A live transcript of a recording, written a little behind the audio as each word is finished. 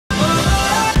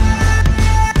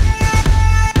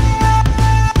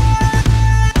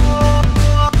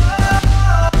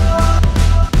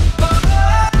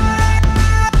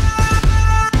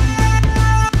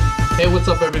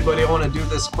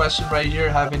this question right here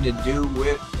having to do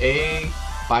with a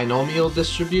binomial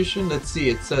distribution. Let's see,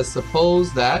 it says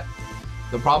suppose that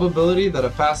the probability that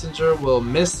a passenger will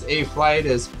miss a flight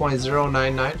is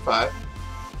 0.0995.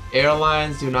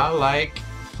 Airlines do not like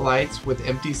flights with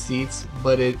empty seats,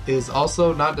 but it is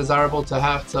also not desirable to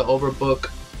have to overbook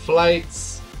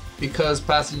flights because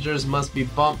passengers must be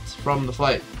bumped from the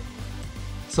flight.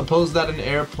 Suppose that an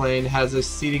airplane has a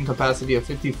seating capacity of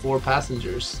 54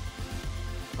 passengers.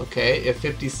 Okay, if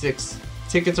 56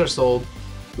 tickets are sold,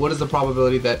 what is the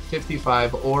probability that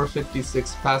 55 or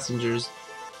 56 passengers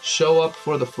show up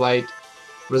for the flight,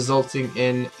 resulting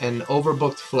in an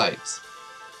overbooked flight?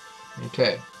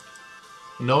 Okay,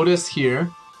 notice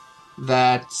here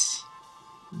that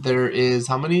there is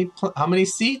how many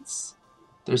seats?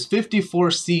 There's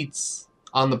 54 seats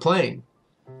on the plane.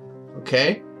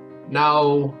 Okay,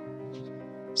 now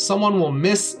someone will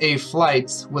miss a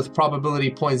flight with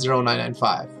probability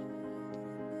 0.0995.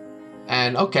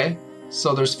 And okay,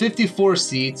 so there's 54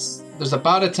 seats. There's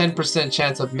about a 10%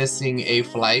 chance of missing a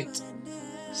flight.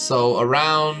 So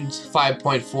around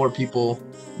 5.4 people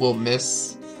will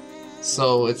miss.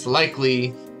 So it's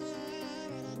likely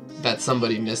that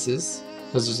somebody misses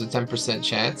because there's a 10%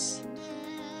 chance.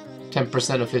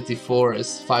 10% of 54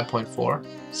 is 5.4.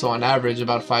 So on average,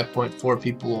 about 5.4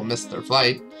 people will miss their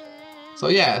flight. So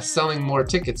yeah, selling more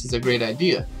tickets is a great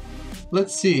idea.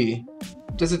 Let's see.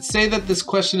 Does it say that this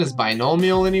question is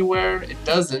binomial anywhere? It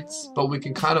doesn't, but we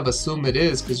can kind of assume it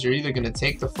is because you're either going to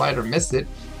take the flight or miss it.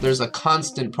 There's a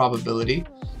constant probability.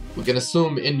 We can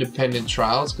assume independent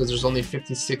trials because there's only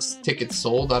 56 tickets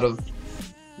sold out of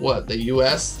what, the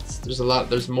US? There's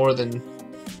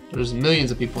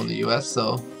millions of people in the US,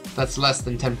 so that's less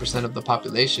than 10% of the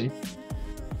population.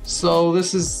 So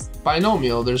this is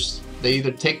binomial. They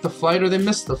either take the flight or they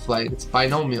miss the flight. It's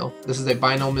binomial. This is a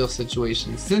binomial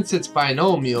situation. Since it's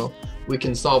binomial, we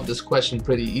can solve this question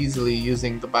pretty easily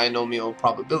using the binomial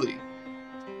probability.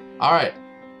 Alright,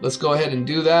 let's go ahead and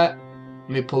do that. Let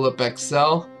me pull up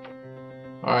Excel.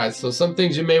 Alright, so some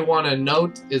things you may want to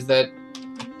note is that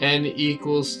n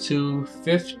equals to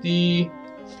 50.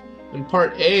 In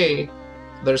part A,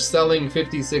 they're selling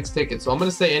 56 tickets. So I'm going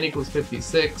to say n equals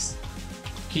 56.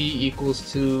 P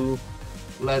equals to,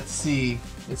 let's see,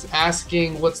 it's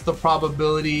asking what's the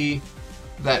probability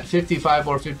that 55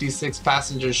 or 56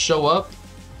 passengers show up.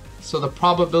 So the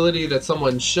probability that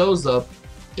someone shows up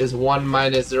is 1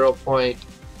 minus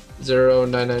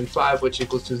 0.0995, which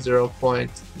equals to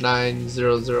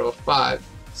 0.9005.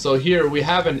 So here we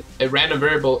have a random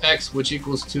variable x, which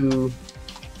equals to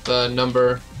the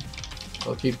number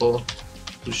of people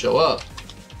who show up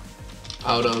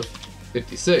out of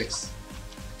 56.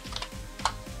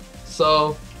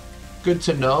 So good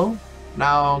to know.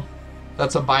 Now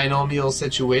that's a binomial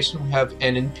situation. We have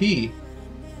n and p.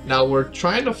 Now we're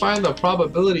trying to find the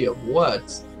probability of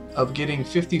what? Of getting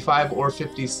 55 or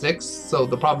 56. So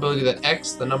the probability that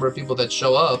x, the number of people that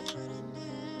show up,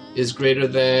 is greater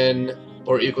than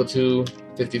or equal to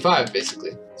 55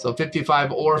 basically. So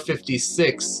 55 or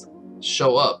 56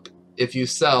 show up if you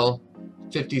sell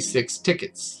 56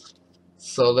 tickets.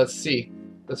 So let's see.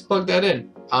 Let's plug that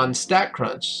in on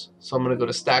StatCrunch. So I'm going to go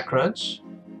to StatCrunch.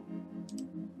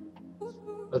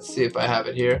 Let's see if I have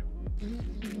it here.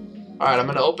 Alright, I'm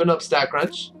going to open up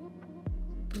StatCrunch.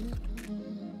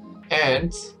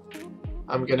 And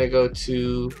I'm going to go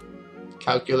to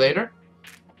Calculator,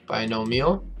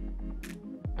 Binomial.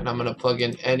 And I'm going to plug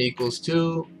in n equals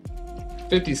to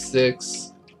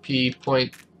 56 p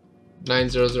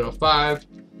 0.9005.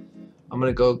 I'm going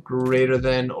to go greater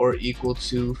than or equal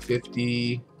to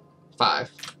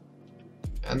 55.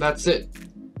 And that's it.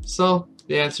 So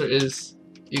the answer is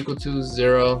equal to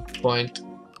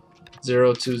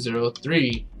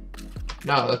 0.0203.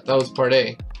 No, that was part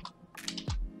A.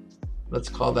 Let's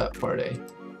call that part A.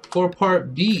 For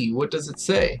part B, what does it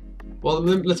say? Well,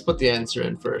 let's put the answer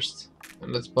in first.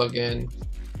 And let's plug in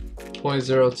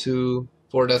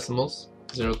 0.024 decimals,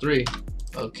 03.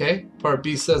 Okay, part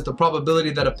B says the probability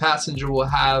that a passenger will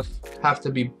have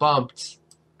to be bumped.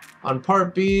 On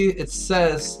part B, it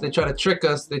says they try to trick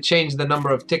us. They change the number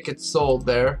of tickets sold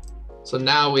there. So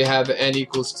now we have n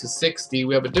equals to 60.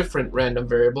 We have a different random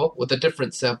variable with a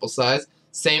different sample size.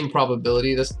 Same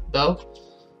probability, this though,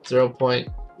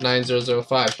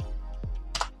 0.9005.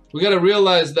 We gotta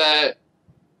realize that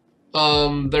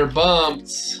they're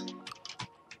bumped.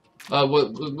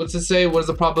 What's it say? What is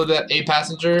the probability that a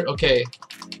passenger? Okay,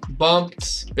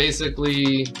 bumped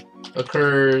basically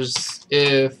occurs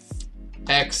if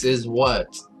x is what?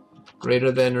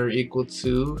 Greater than or equal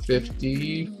to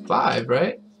 55,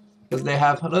 right? Because they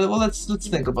have, well, let's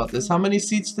think about this. How many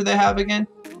seats do they have again?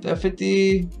 They have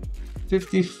 55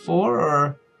 54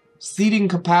 or seating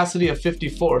capacity of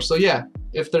 54. So yeah,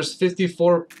 if there's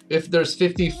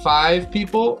 55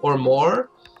 people or more,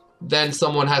 then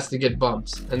someone has to get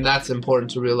bumped. And that's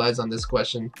important to realize on this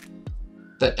question,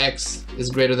 that X is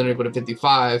greater than or equal to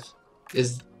 55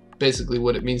 is basically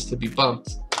what it means to be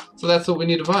bumped. So that's what we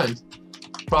need to find.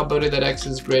 Probability that X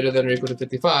is greater than or equal to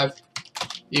 55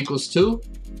 equals 2.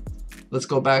 Let's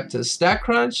go back to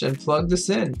StatCrunch and plug this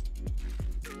in.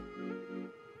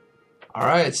 All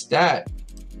right, stat,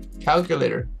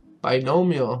 calculator,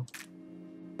 binomial,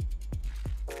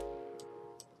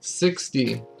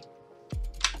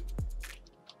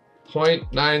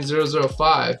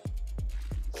 60.9005.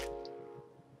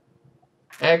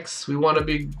 X, we want to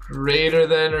be greater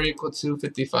than or equal to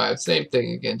 55. Same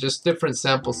thing again, just different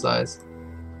sample size.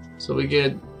 So we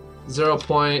get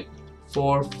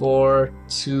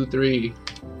 0.4423.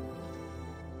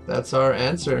 That's our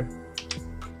answer.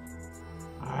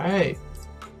 Alright.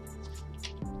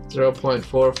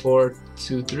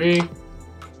 0.4423.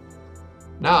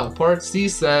 Now, part C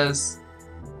says,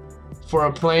 for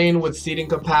a plane with seating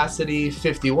capacity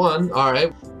 51,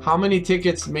 alright, how many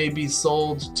tickets may be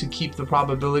sold to keep the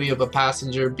probability of a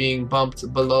passenger being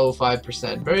bumped below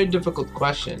 5%? Very difficult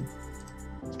question.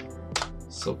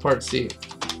 So part C.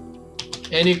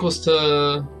 N equals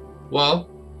to, well,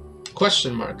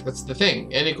 question mark. That's the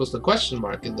thing. N equals to question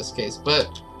mark in this case.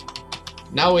 But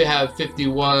now we have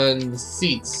 51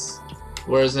 seats.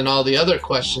 Whereas in all the other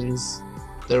questions,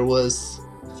 there was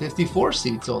 54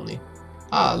 seats only.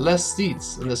 Ah, less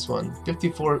seats in this one.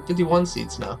 51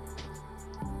 seats now.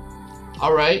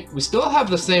 Alright, we still have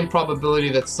the same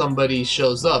probability that somebody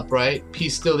shows up, right? P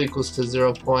still equals to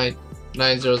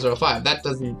 0.9005. That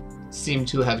doesn't seem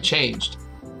to have changed.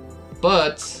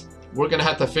 But we're going to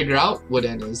have to figure out what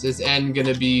N is. Is N going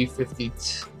to be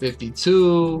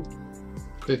 52,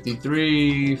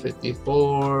 53,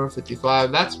 54,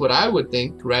 55? That's what I would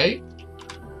think, right?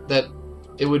 That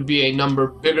it would be a number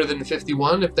bigger than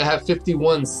 51. If they have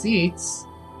 51 seats,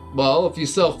 well, if you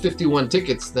sell 51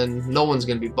 tickets, then no one's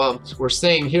going to be bumped. We're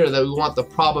saying here that we want the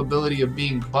probability of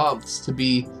being bumped to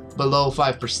be below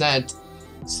 5%.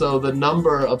 So the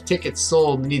number of tickets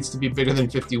sold needs to be bigger than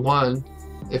 51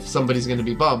 if somebody's going to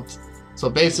be bumped. So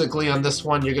basically on this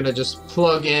one, you're going to just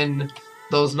plug in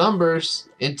those numbers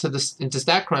into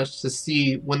StatCrunch to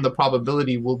see when the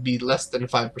probability will be less than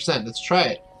 5%. Let's try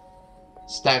it.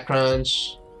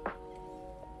 StatCrunch.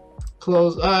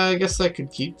 Close. I guess I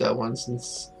could keep that one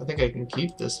since I think I can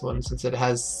keep this one since it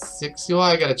has 60. Well,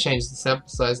 I gotta change the sample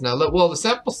size now. Well, the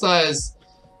sample size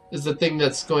is the thing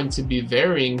that's going to be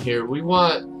varying here. We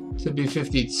want to be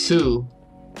 52,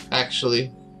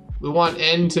 actually. We want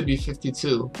N to be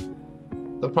 52.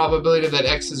 The probability that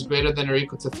X is greater than or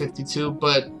equal to 52,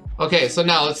 but okay, so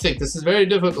now let's think. This is very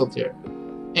difficult here.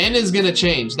 N is gonna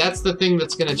change. That's the thing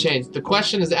that's gonna change. The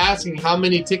question is asking how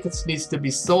many tickets needs to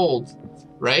be sold,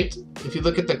 right? If you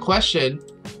look at the question,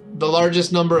 the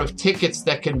largest number of tickets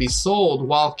that can be sold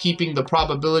while keeping the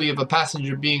probability of a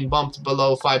passenger being bumped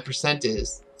below 5%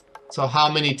 is. So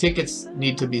how many tickets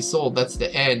need to be sold? That's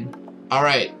the N. All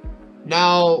right.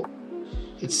 Now,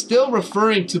 it's still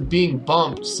referring to being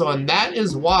bumped. So, and that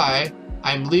is why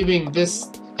I'm leaving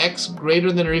this X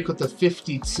greater than or equal to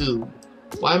 52.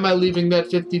 Why am I leaving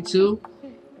that 52?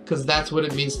 Because that's what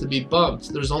it means to be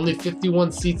bumped. There's only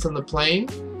 51 seats on the plane.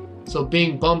 So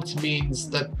being bumped means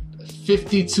that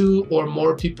 52 or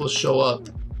more people show up.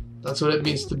 That's what it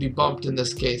means to be bumped in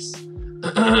this case.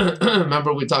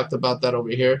 Remember we talked about that over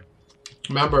here.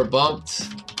 Remember, bumped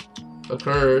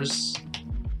occurs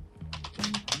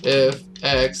if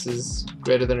X is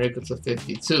greater than or equal to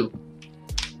 52.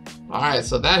 Alright,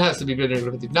 so that has to be greater than or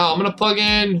equal to 50. Now I'm going to plug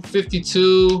in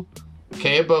 52.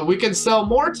 Okay, but we can sell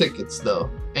more tickets though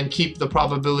and keep the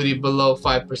probability below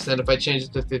 5%. If I change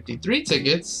it to 53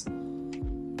 tickets,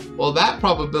 well, that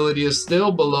probability is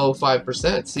still below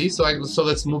 5%. See, so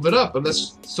let's move it up. And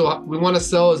so we want to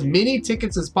sell as many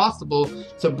tickets as possible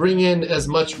to bring in as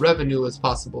much revenue as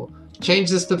possible. Change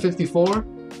this to 54.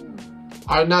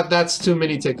 That's too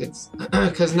many tickets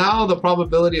because now the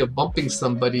probability of bumping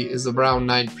somebody is around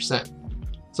 9%.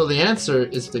 So the answer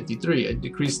is 53. I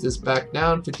decrease this back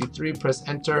down, 53, press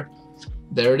enter.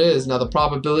 There it is. Now the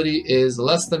probability is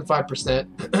less than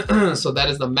 5%. So that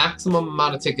is the maximum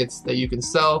amount of tickets that you can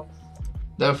sell.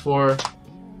 Therefore,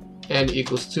 N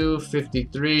equals 2,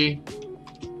 53.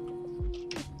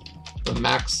 The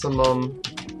maximum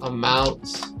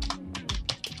amount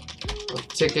of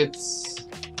tickets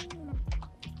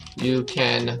you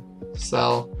can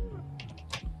sell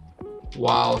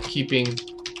while keeping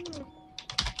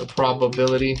the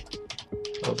probability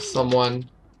of someone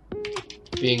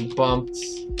being bumped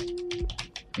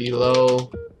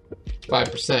below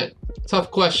 5%.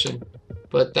 Tough question,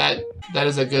 but that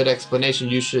is a good explanation.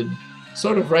 You should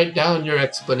sort of write down your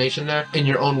explanation there in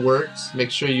your own words.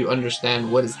 Make sure you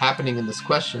understand what is happening in this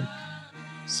question.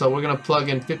 So we're gonna plug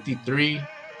in 53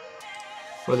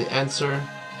 for the answer,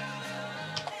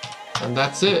 and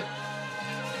that's it.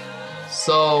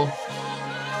 So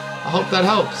I hope that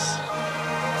helps.